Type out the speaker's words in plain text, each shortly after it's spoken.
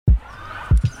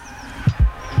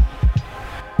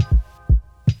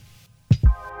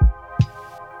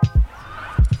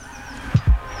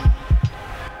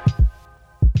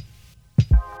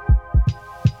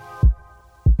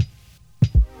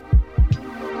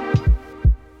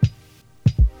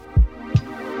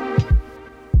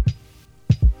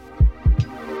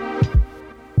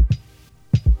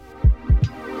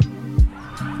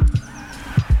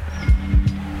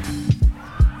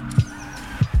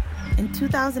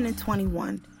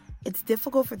2021, it's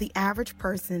difficult for the average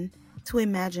person to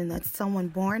imagine that someone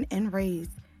born and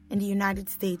raised in the United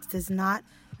States does not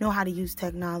know how to use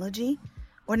technology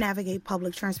or navigate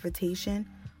public transportation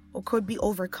or could be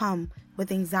overcome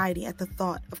with anxiety at the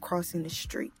thought of crossing the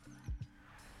street.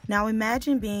 Now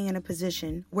imagine being in a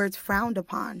position where it's frowned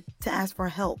upon to ask for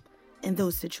help in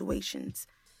those situations,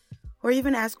 or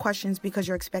even ask questions because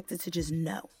you're expected to just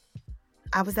know.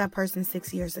 I was that person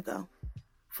 6 years ago.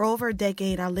 For over a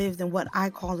decade, I lived in what I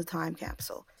call a time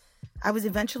capsule. I was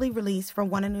eventually released from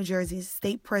one of New Jersey's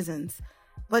state prisons,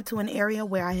 but to an area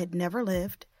where I had never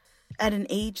lived, at an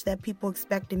age that people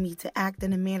expected me to act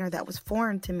in a manner that was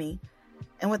foreign to me,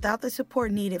 and without the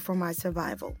support needed for my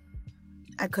survival.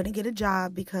 I couldn't get a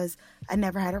job because I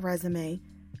never had a resume.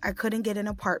 I couldn't get an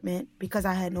apartment because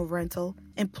I had no rental,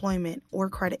 employment, or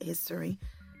credit history.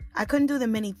 I couldn't do the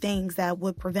many things that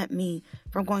would prevent me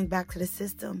from going back to the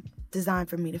system designed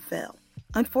for me to fail.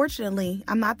 Unfortunately,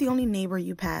 I'm not the only neighbor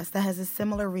you pass that has a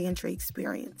similar reentry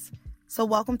experience. So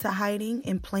welcome to Hiding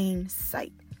in Plain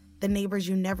Sight, the neighbors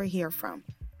you never hear from.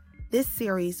 This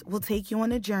series will take you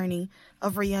on a journey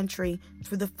of reentry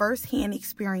through the first-hand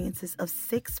experiences of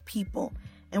 6 people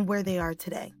and where they are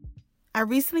today. I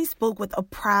recently spoke with a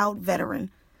proud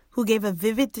veteran who gave a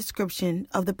vivid description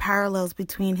of the parallels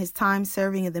between his time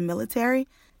serving in the military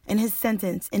and his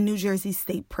sentence in New Jersey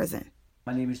State Prison.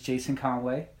 My name is Jason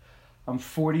Conway. I'm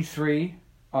 43.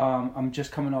 I'm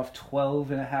just coming off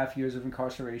 12 and a half years of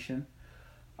incarceration.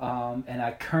 And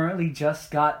I currently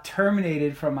just got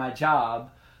terminated from my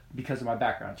job because of my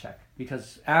background check.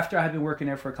 Because after I had been working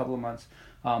there for a couple of months,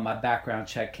 my background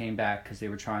check came back because they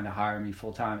were trying to hire me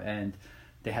full time, and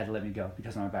they had to let me go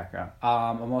because of my background.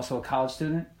 I'm also a college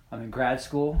student. I'm in grad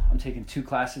school. I'm taking 2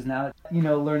 classes now.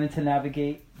 Learning to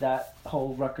navigate that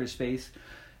whole Rutgers space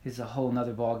is a whole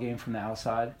nother ball game from the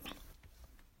outside.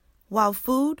 While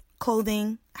food,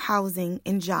 clothing, housing,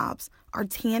 and jobs are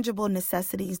tangible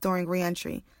necessities during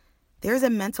reentry, there's a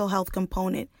mental health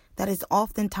component that is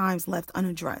oftentimes left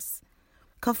unaddressed.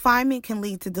 Confinement can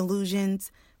lead to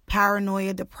delusions,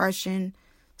 paranoia, depression,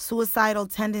 suicidal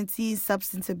tendencies,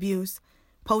 substance abuse,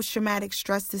 post-traumatic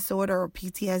stress disorder or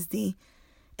PTSD,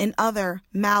 and other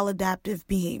maladaptive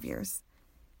behaviors.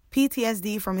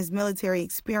 PTSD from his military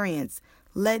experience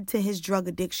led to his drug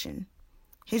addiction.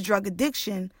 His drug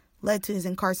addiction led to his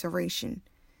incarceration.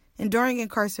 And during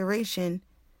incarceration,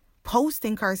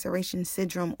 post-incarceration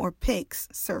syndrome, or PICS,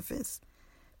 surfaced.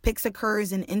 PICS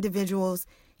occurs in individuals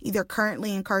either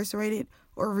currently incarcerated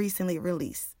or recently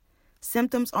released.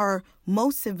 Symptoms are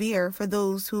most severe for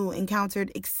those who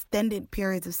encountered extended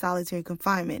periods of solitary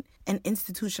confinement and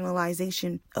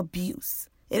institutionalization abuse.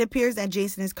 It appears that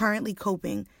Jason is currently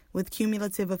coping with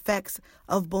cumulative effects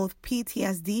of both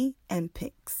PTSD and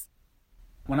PICS.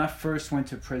 When I first went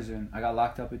to prison, I got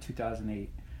locked up in 2008.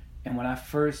 And when I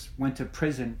first went to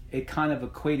prison, it kind of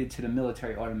equated to the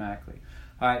military automatically.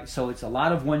 All right, so it's a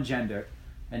lot of one gender,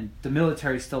 and the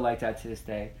military is still like that to this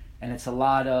day. And it's a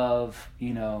lot of,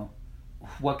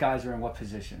 what guys are in what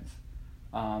positions.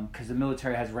 Because the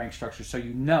military has rank structure, so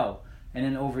And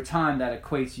then over time, that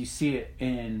equates, you see it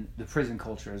in the prison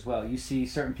culture as well. You see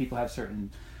certain people have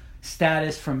certain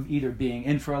status from either being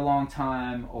in for a long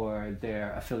time or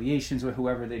their affiliations with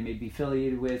whoever they may be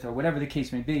affiliated with or whatever the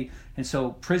case may be. And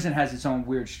so prison has its own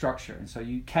weird structure. And so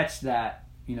you catch that,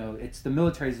 it's the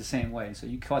military is the same way. So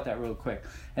you caught that real quick.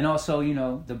 And also,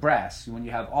 the brass, when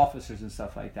you have officers and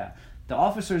stuff like that. The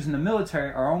officers in the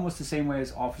military are almost the same way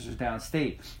as officers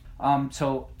downstate.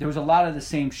 So there was a lot of the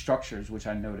same structures, which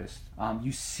I noticed.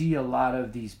 You see a lot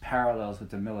of these parallels with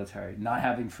the military, not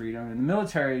having freedom. In the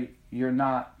military,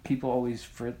 people always,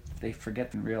 they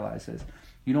forget and realize this.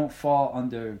 You don't fall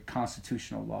under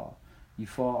constitutional law. You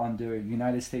fall under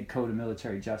United States Code of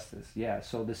Military Justice. Yeah,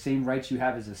 so the same rights you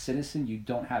have as a citizen, you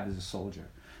don't have as a soldier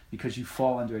because you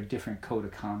fall under a different code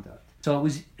of conduct. So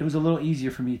it was a little easier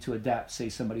for me to adapt, say,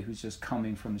 somebody who's just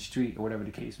coming from the street or whatever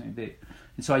the case may be.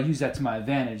 And so I used that to my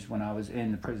advantage when I was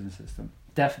in the prison system,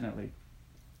 definitely.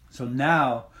 So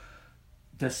now,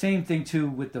 the same thing too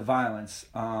with the violence.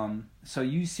 So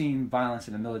you've seen violence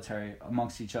in the military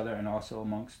amongst each other and also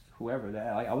amongst whoever.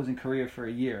 I was in Korea for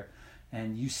a year,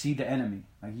 and you see the enemy.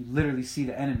 You literally see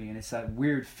the enemy, and it's that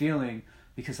weird feeling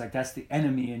because that's the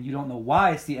enemy, and you don't know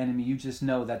why it's the enemy. You just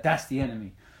know that that's the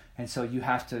enemy. And so you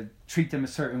have to treat them a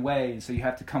certain way, and so you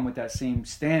have to come with that same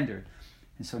standard.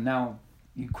 And so now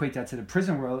you equate that to the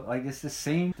prison world, it's the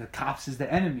same. The cops is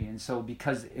the enemy, and so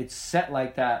because it's set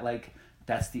like that,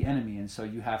 that's the enemy, and so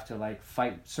you have to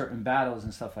fight certain battles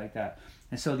and stuff like that.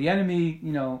 And so the enemy,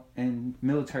 in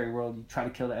military world, you try to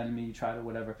kill the enemy, you try to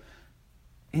whatever.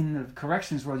 in the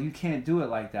corrections world, you can't do it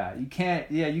like that. You can't,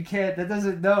 that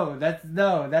doesn't, no,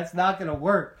 that's not going to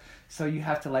work. So you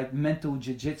have to like mental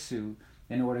jiu-jitsu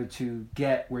in order to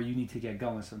get where you need to get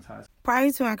going sometimes. Prior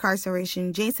to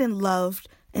incarceration, Jason loved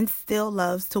and still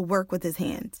loves to work with his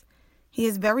hands. He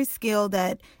is very skilled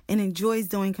at and enjoys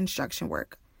doing construction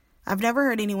work. I've never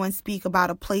heard anyone speak about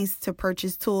a place to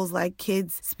purchase tools like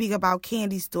kids speak about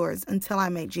candy stores until I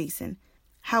met Jason.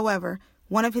 However,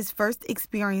 one of his first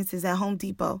experiences at Home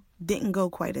Depot didn't go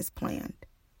quite as planned.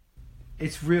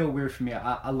 It's real weird for me.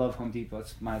 I love Home Depot.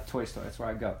 It's my toy store. That's where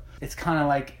I go. It's kind of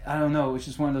like, I don't know, it's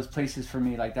just one of those places for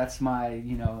me. Like, that's my,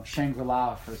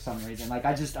 Shangri-La for some reason. Like,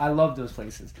 I love those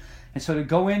places. And so to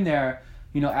go in there,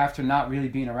 after not really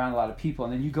being around a lot of people,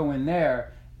 and then you go in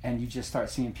there and you just start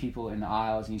seeing people in the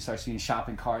aisles, and you start seeing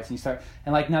shopping carts, and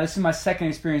like, now this is my second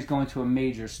experience going to a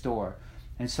major store.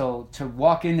 And so to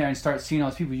walk in there and start seeing all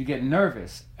those people, you get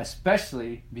nervous,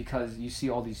 especially because you see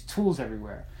all these tools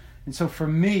everywhere. And so for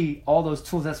me, all those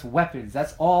tools, that's weapons.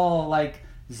 That's all like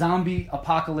zombie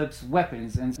apocalypse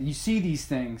weapons. And you see these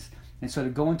things. And so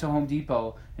to go into Home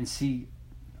Depot and see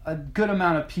a good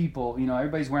amount of people,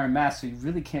 everybody's wearing masks, so you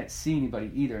really can't see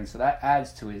anybody either. And so that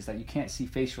adds to it, is that you can't see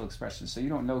facial expressions. So you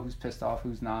don't know who's pissed off,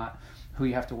 who's not, who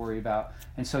you have to worry about.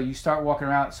 And so you start walking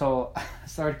around. So I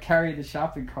started carrying the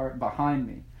shopping cart behind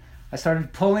me. I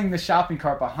started pulling the shopping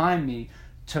cart behind me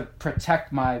to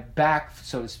protect my back,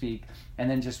 so to speak. And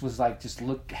then just was like,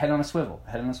 look, head on a swivel,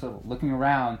 looking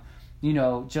around,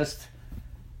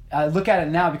 I look at it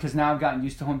now because now I've gotten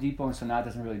used to Home Depot, and so now it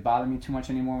doesn't really bother me too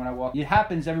much anymore when I walk. It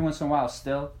happens every once in a while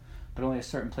still, but only at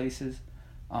certain places.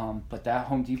 But that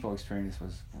Home Depot experience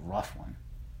was a rough one.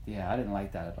 Yeah, I didn't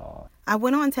like that at all. I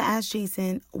went on to ask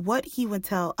Jason what he would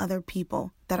tell other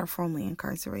people that are formerly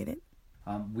incarcerated.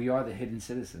 We are the hidden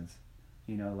citizens,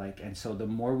 and so the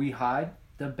more we hide,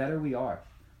 the better we are.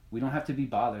 We don't have to be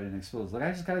bothered and exposed. Like,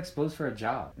 I just got exposed for a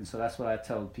job. And so that's what I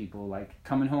tell people, like,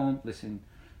 coming home, listen,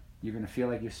 you're going to feel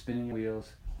like you're spinning your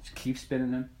wheels. Just keep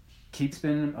spinning them.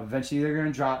 Eventually they're going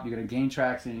to drop. You're going to gain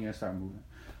traction, and you're going to start moving.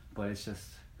 But it's just,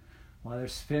 while they're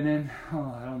spinning,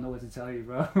 I don't know what to tell you,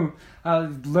 bro. I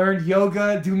learned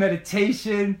yoga, do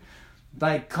meditation,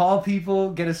 like, call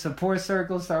people, get a support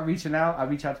circle, start reaching out. I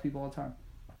reach out to people all the time.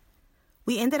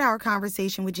 We ended our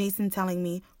conversation with Jason telling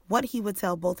me what he would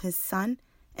tell both his son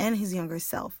and his younger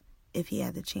self if he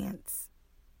had the chance.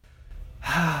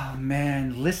 Oh,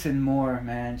 man, listen more,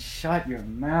 man. Shut your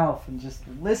mouth and just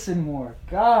listen more.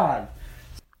 God.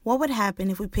 What would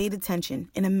happen if we paid attention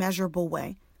in a measurable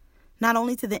way, not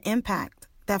only to the impact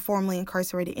that formerly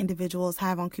incarcerated individuals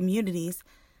have on communities,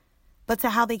 but to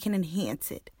how they can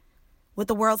enhance it? With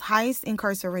the world's highest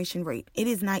incarceration rate, it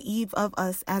is naive of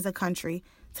us as a country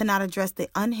to not address the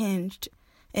unhinged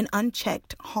and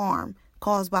unchecked harm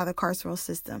caused by the carceral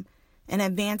system and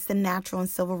advance the natural and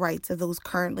civil rights of those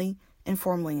currently and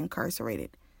formerly incarcerated.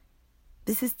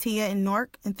 This is Tia in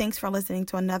Newark, and thanks for listening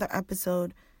to another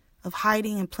episode of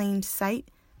Hiding in Plain Sight,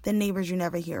 the neighbors you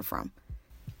never hear from.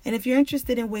 And if you're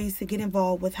interested in ways to get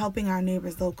involved with helping our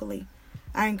neighbors locally,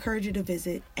 I encourage you to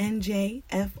visit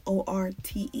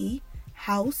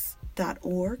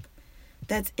njfortehouse.org.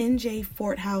 That's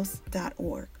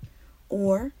njforthouse.org.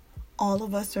 Or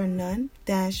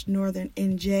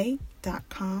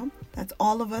allofusarnone-northernNJ.com. That's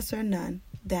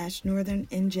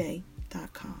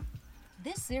allofusarnone-northernNJ.com.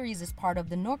 This series is part of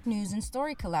the Newark News and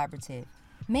Story Collaborative,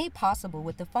 made possible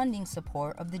with the funding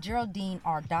support of the Geraldine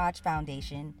R. Dodge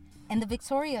Foundation and the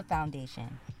Victoria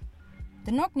Foundation.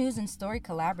 The Newark News and Story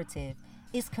Collaborative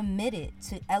is committed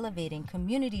to elevating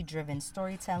community-driven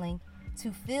storytelling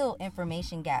to fill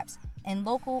information gaps in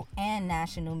local and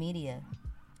national media.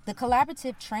 The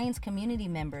collaborative trains community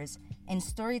members in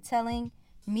storytelling,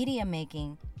 media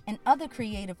making, and other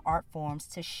creative art forms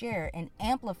to share and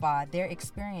amplify their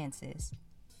experiences.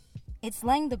 It's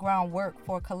laying the groundwork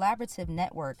for a collaborative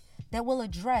network that will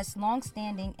address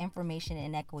long-standing information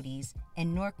inequities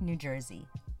in Newark, New Jersey.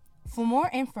 For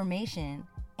more information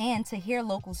and to hear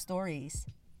local stories,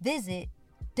 visit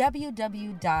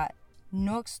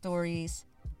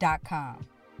www.newarkstories.com.